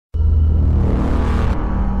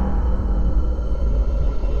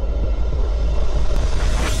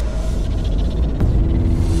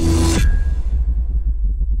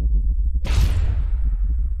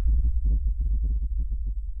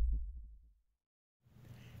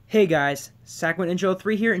Hey guys,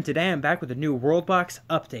 Sackman3 here, and today I'm back with a new Worldbox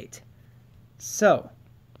update. So,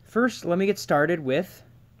 first let me get started with,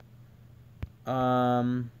 they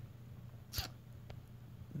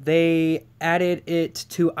added it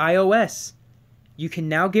to iOS. You can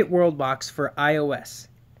now get Worldbox for iOS.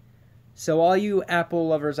 So all you Apple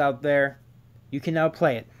lovers out there, you can now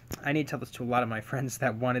play it. I need to tell this to a lot of my friends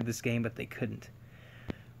that wanted this game, but they couldn't.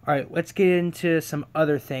 Alright, let's get into some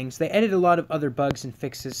other things. They added a lot of other bugs and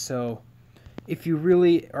fixes, so if you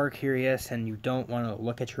really are curious and you don't want to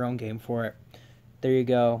look at your own game for it, there you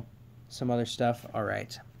go. Some other stuff.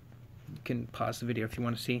 Alright. You can pause the video if you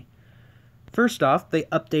want to see. First off, they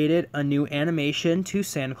updated a new animation to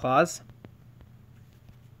Santa Claus.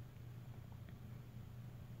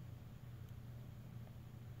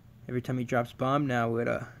 Every time he drops a bomb, now it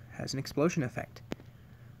has an explosion effect.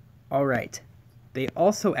 Alright. They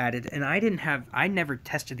also added, and I never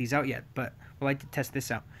tested these out yet, but I'd like to test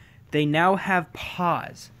this out. They now have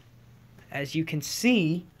pause. As you can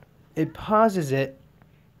see, it pauses it.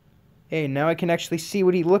 Hey, now I can actually see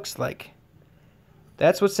what he looks like.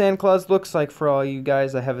 That's what Santa Claus looks like for all you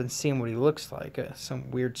guys that haven't seen what he looks like.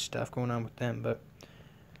 Some weird stuff going on with them, but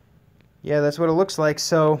yeah, that's what it looks like.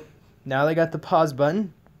 So now they got the pause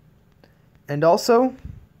button, and also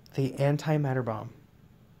the antimatter bomb.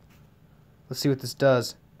 Let's see what this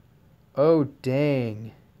does. Oh,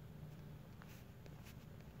 dang.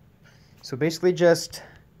 So basically just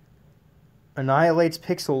annihilates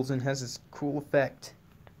pixels and has this cool effect.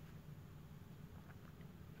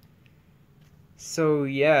 So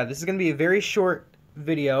yeah, this is going to be a very short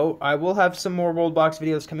video. I will have some more Worldbox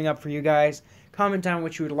videos coming up for you guys. Comment down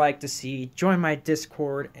what you would like to see. Join my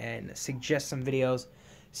Discord and suggest some videos.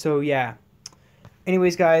 So yeah.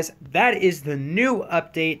 Anyways, guys, that is the new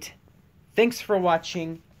update. Thanks for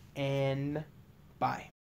watching, and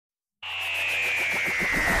bye.